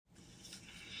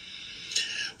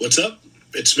What's up?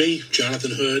 It's me, Jonathan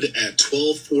Hood, at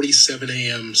 12:47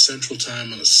 a.m. Central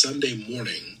Time on a Sunday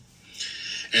morning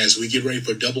as we get ready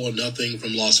for Double or Nothing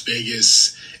from Las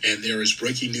Vegas, and there is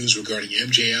breaking news regarding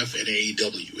MJF and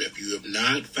AEW. If you have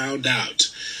not found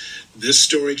out, this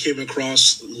story came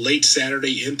across late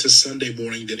Saturday into Sunday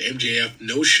morning that MJF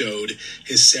no-showed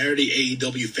his Saturday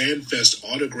AEW Fan Fest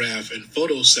autograph and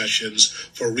photo sessions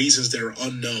for reasons that are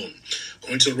unknown.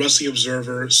 According to the Wrestling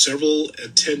Observer, several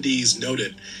attendees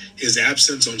noted his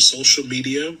absence on social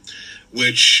media,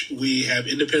 which we have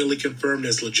independently confirmed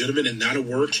as legitimate and not a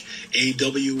work.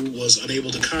 AEW was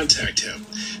unable to contact him.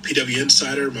 PW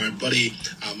Insider, my buddy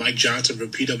Mike Johnson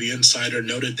from PW Insider,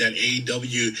 noted that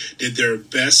AEW did their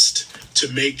best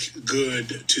to make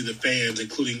good to the fans,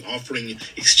 including offering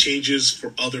exchanges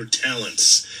for other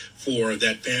talents for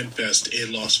that Fan Fest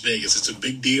in Las Vegas. It's a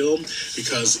big deal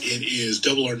because it is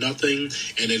Double or Nothing,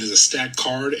 and it is a stacked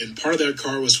card, and part of that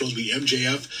card was supposed to be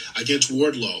MJF against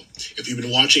Wardlow. If you've been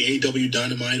watching AEW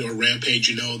Dynamite or Rampage,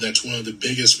 you know that's one of the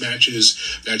biggest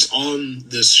matches that's on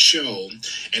this show,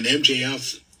 and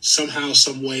MJF somehow,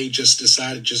 some way just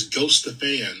decided to just ghost the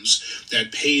fans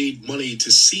that paid money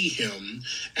to see him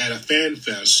at a Fan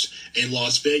Fest in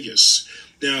Las Vegas.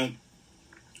 Now,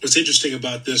 what's interesting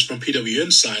about this from PW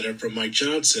Insider, from Mike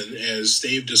Johnson, as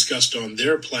they've discussed on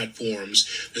their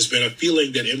platforms, there's been a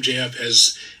feeling that MJF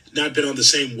has not been on the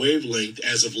same wavelength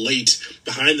as of late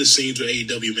behind the scenes with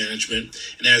AEW management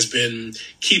and has been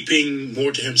keeping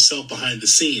more to himself behind the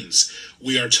scenes.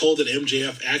 We are told that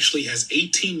MJF actually has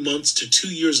 18 months to 2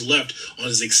 years left on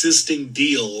his existing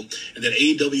deal, and that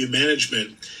AEW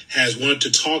management has wanted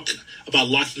to talk about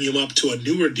locking him up to a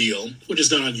newer deal, which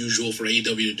is not unusual for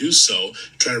AEW to do so,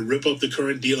 try to rip up the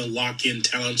current deal and lock in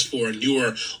talents for a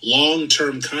newer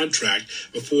long-term contract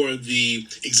before the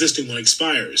existing one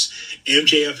expires.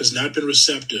 MJF has not been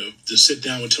receptive to sit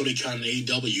down with Tony Khan and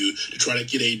AEW to try to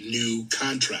get a new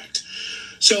contract.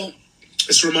 So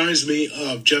this reminds me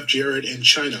of Jeff Jarrett in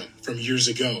China from years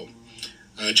ago.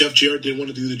 Jeff Jarrett didn't want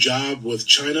to do the job with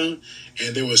China,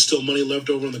 and there was still money left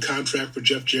over in the contract for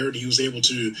Jeff Jarrett. He was able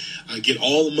to get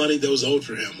all the money that was owed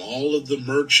for him, all of the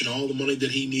merch and all the money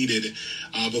that he needed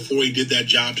before he did that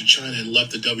job to China and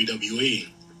left the WWE.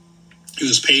 He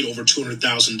was paid over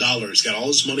 $200,000, got all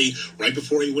his money right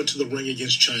before he went to the ring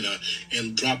against China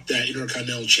and dropped that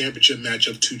Intercontinental Championship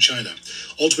matchup to China.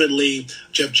 Ultimately,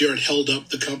 Jeff Jarrett held up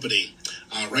the company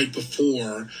right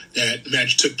before that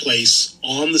match took place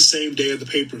on the same day of the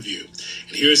pay-per-view.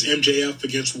 And here's MJF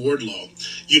against Wardlow.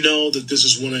 You know that this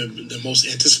is one of the most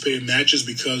anticipated matches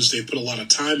because they put a lot of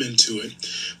time into it.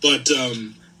 But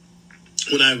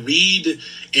when I read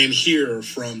and hear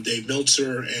from Dave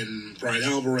Meltzer and Brian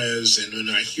Alvarez, and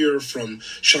when I hear from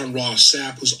Sean Ross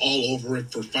Sapp, who's all over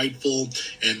it for Fightful,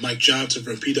 and Mike Johnson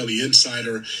from PW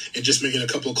Insider, and just making a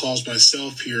couple of calls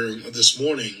myself here this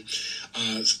morning,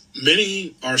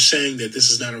 many are saying that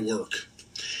this is not a work.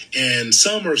 And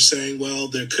some are saying, well,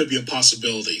 there could be a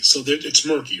possibility. So it's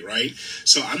murky, right?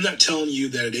 So I'm not telling you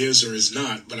that it is or is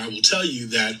not, but I will tell you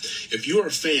that if you're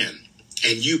a fan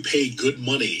and you pay good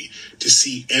money to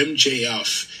see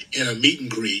MJF in a meet and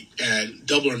greet at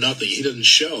Double or Nothing, he doesn't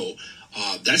show,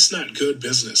 that's not good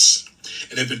business.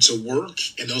 And if it's a work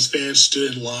and those fans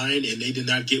stood in line and they did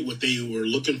not get what they were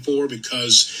looking for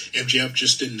because MJF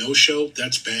just didn't no-show,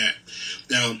 that's bad.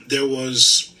 Now, there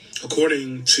was,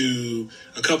 according to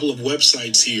a couple of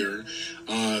websites here,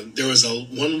 there was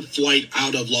one flight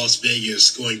out of Las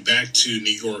Vegas going back to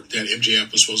New York that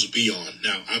MJF was supposed to be on.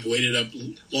 Now, I've waited up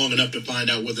long enough to find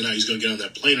out whether or not he's going to get on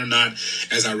that plane or not.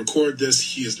 As I record this,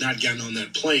 he has not gotten on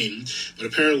that plane, but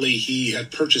apparently he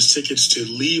had purchased tickets to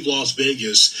leave Las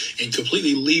Vegas and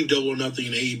completely leave Double or Nothing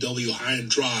in AEW high and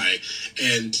dry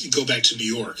and go back to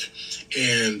New York.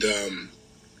 And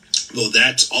well,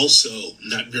 that's also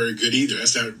not very good either.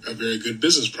 That's not a very good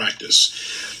business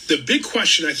practice. The big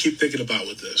question I keep thinking about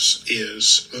with this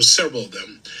is, there's several of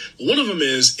them. One of them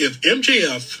is, if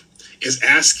MJF is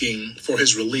asking for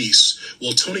his release,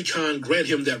 will Tony Khan grant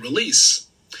him that release?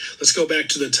 Let's go back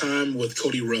to the time with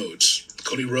Cody Rhodes.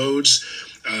 Cody Rhodes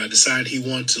decided he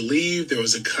wanted to leave. There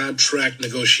was a contract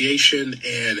negotiation,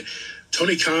 and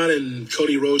Tony Khan and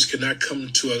Cody Rhodes could not come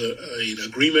to an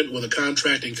agreement with a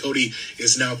contract, and Cody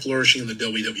is now flourishing in the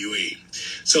WWE.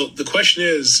 So the question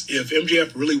is, if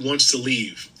MJF really wants to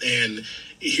leave, and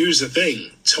here's the thing,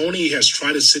 Tony has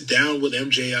tried to sit down with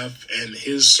MJF and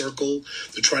his circle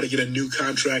to try to get a new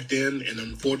contract in, and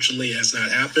unfortunately it has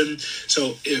not happened.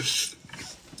 So if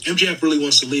MJF really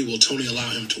wants to leave, will Tony allow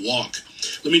him to walk?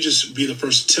 Let me just be the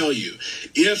first to tell you,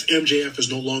 if MJF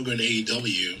is no longer in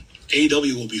AEW,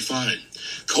 AEW will be fine.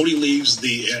 Cody leaves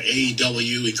the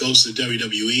AEW, he goes to the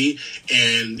WWE,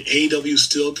 and AEW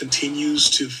still continues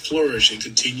to flourish and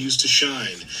continues to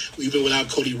shine, even without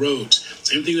Cody Rhodes.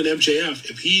 Same thing with MJF.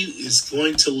 If he is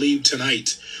going to leave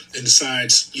tonight and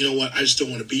decides, you know what, I just don't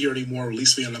want to be here anymore,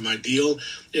 release me out of my deal,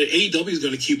 AEW is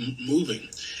going to keep moving.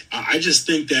 I just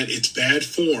think that it's bad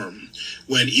form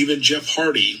when even Jeff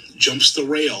Hardy jumps the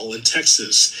rail in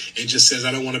Texas and just says,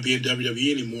 I don't want to be in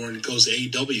WWE anymore, and goes to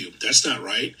AEW. That's not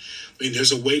right. I mean,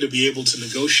 there's a way to be able to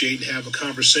negotiate and have a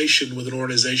conversation with an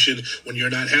organization when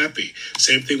you're not happy.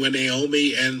 Same thing with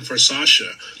Naomi and for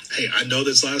Sasha. Hey, I know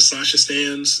there's a lot of Sasha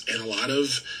stans and a lot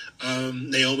of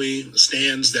Naomi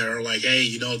stands that are like, hey,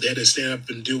 you know, they had to stand up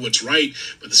and do what's right.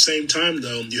 But at the same time,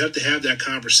 though, you have to have that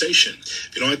conversation.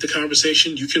 If you don't like the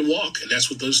conversation, you can walk. And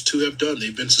that's what those two have done.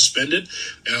 They've been suspended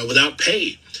without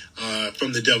pay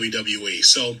from the WWE.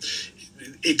 So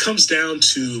it comes down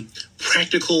to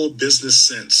practical business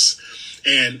sense.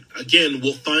 And again,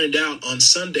 we'll find out on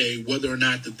Sunday whether or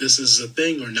not that this is a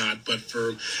thing or not. But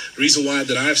for the reason why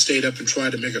that I've stayed up and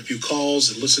tried to make a few calls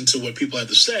and listen to what people have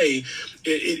to say,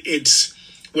 it's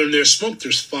when there's smoke,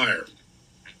 there's fire.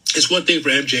 It's one thing for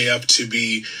MJF to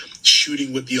be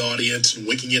shooting with the audience and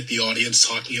winking at the audience,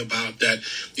 talking about that,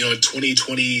 you know, in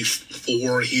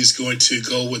 2024, he's going to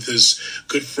go with his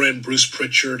good friend Bruce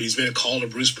Pritchard. He's made a call to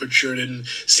Bruce Pritchard in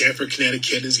Stamford,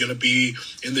 Connecticut. He's going to be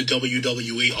in the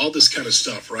WWE, all this kind of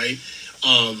stuff, right?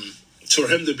 So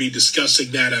for him to be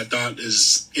discussing that, I thought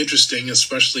is interesting,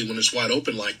 especially when it's wide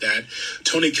open like that.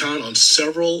 Tony Khan on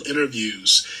several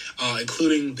interviews,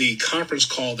 including the conference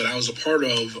call that I was a part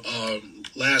of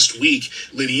last week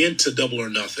leading into Double or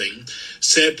Nothing,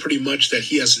 said pretty much that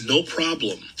he has no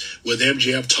problem with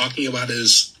MJF talking about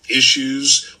his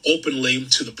issues openly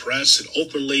to the press and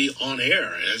openly on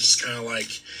air. And it's just kind of like,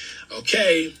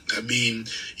 okay, I mean,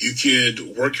 you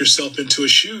could work yourself into a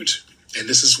shoot. And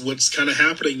this is what's kind of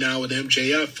happening now with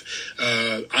MJF.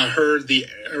 I heard the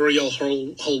Ariel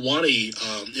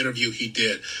Helwani interview he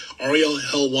did. Ariel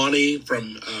Helwani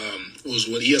from was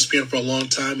with ESPN for a long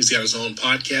time. He's got his own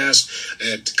podcast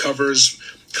that covers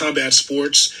combat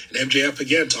sports. And MJF,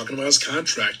 again, talking about his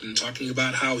contract and talking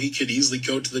about how he could easily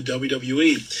go to the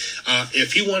WWE.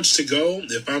 If he wants to go,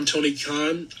 if I'm Tony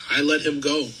Khan, I let him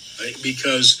go. Right?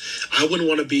 Because I wouldn't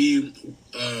want to be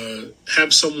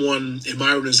have someone in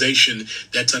my organization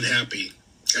that's unhappy.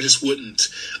 I just wouldn't.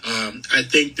 I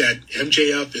think that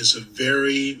MJF is a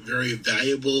very, very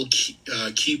valuable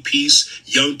key piece,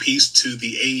 young piece to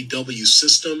the AEW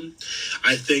system.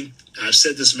 I think I've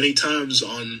said this many times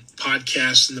on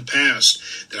podcasts in the past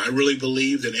that I really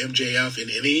believe that MJF in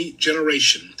any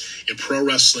generation in pro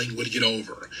wrestling would get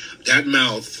over. That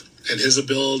mouth and his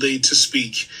ability to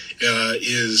speak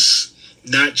is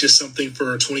not just something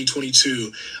for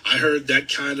 2022. I heard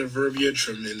that kind of verbiage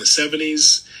from in the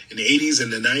 70s, in the 80s,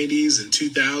 and the 90s, and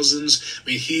 2000s. I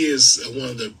mean, he is one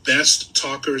of the best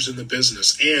talkers in the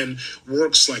business and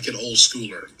works like an old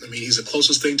schooler. I mean, he's the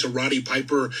closest thing to Roddy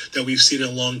Piper that we've seen in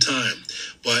a long time.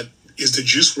 But is the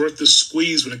juice worth the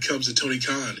squeeze when it comes to Tony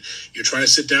Khan? You're trying to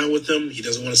sit down with him. He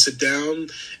doesn't want to sit down.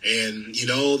 And you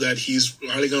know that he's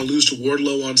probably going to lose to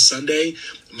Wardlow on Sunday.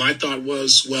 My thought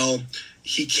was, well,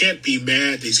 he can't be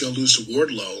mad that he's going to lose to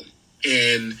Wardlow,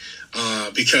 and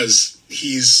because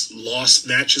he's lost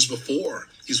matches before.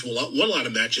 He's won a lot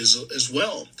of matches as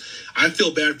well. I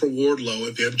feel bad for Wardlow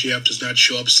if MJF does not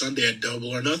show up Sunday at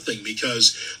Double or Nothing,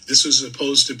 because this was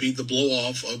supposed to be the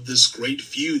blow-off of this great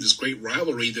feud, this great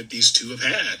rivalry that these two have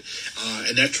had.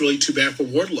 And that's really too bad for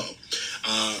Wardlow.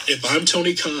 If I'm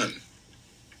Tony Khan,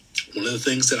 one of the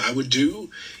things that I would do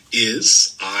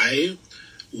is I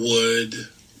would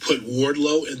put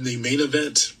Wardlow in the main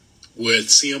event with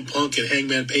CM Punk and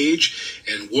Hangman Page,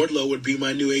 and Wardlow would be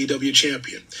my new AEW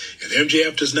champion. If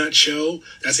MJF does not show,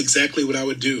 that's exactly what I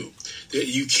would do.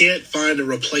 You can't find a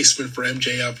replacement for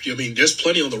MJF. I mean, there's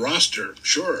plenty on the roster,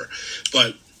 sure,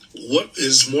 but what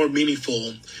is more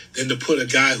meaningful than to put a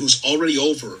guy who's already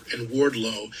over in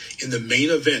Wardlow in the main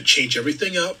event, change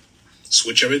everything up,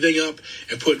 switch everything up,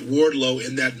 and put Wardlow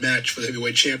in that match for the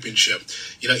heavyweight championship.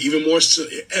 You know, even more so,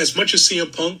 as much as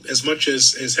CM Punk, as much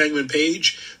as Hangman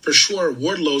Page, for sure,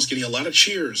 Wardlow's getting a lot of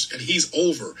cheers, and he's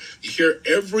over. You hear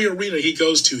every arena he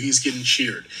goes to, he's getting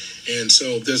cheered. And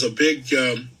so there's a big,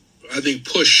 I think,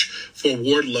 push for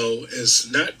Wardlow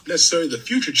as not necessarily the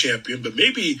future champion, but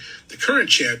maybe the current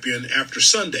champion after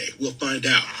Sunday. We'll find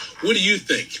out. What do you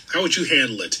think? How would you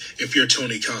handle it if you're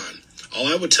Tony Khan? All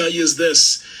I would tell you is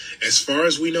this. As far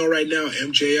as we know right now,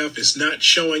 MJF is not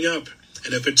showing up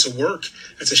And if it's a work,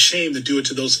 that's a shame to do it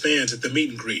to those fans at the meet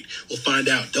and greet. We'll find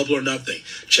out. Double or Nothing.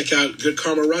 Check out Good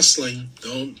Karma Wrestling.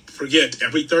 Don't forget,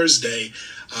 every Thursday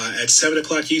at 7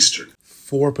 o'clock Eastern.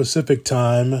 4 Pacific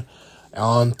time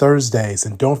on Thursdays.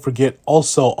 And don't forget,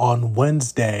 also on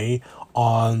Wednesday,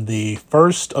 on the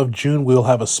 1st of June, we'll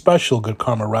have a special Good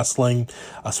Karma Wrestling,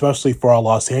 especially for our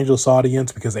Los Angeles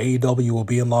audience, because AEW will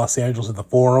be in Los Angeles at the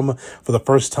Forum for the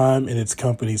first time in its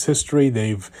company's history.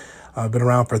 They've been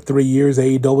around for 3 years,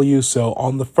 AEW. So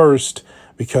on the 1st,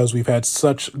 because we've had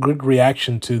such good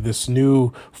reaction to this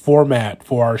new format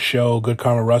for our show, Good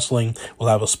Karma Wrestling, we'll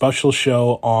have a special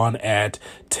show on at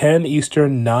 10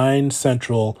 Eastern, 9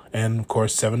 Central, and of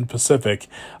course 7 Pacific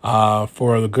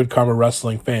for the Good Karma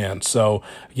Wrestling fans. So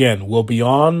again, we'll be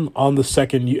on the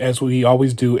 2nd, as we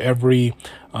always do every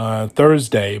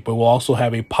Thursday, but we'll also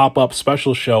have a pop-up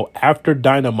special show after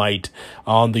Dynamite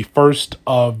on the 1st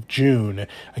of June.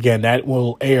 Again, that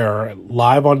will air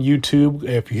live on YouTube.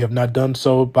 If you have not done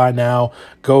so by now,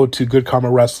 go to Good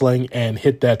Karma Wrestling and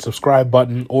hit that subscribe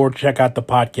button, or check out the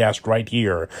podcast right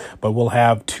here. But we'll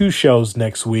have 2 shows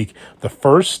next week. The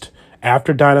first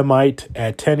after Dynamite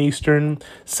at 10 Eastern,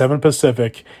 7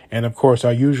 Pacific, and of course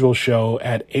our usual show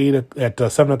at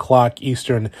 7 o'clock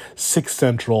Eastern, 6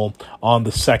 Central on the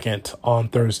 2nd on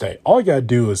Thursday. All you gotta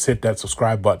do is hit that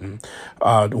subscribe button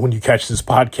when you catch this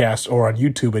podcast or on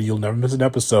YouTube, and you'll never miss an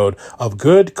episode of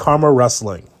Good Karma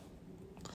Wrestling.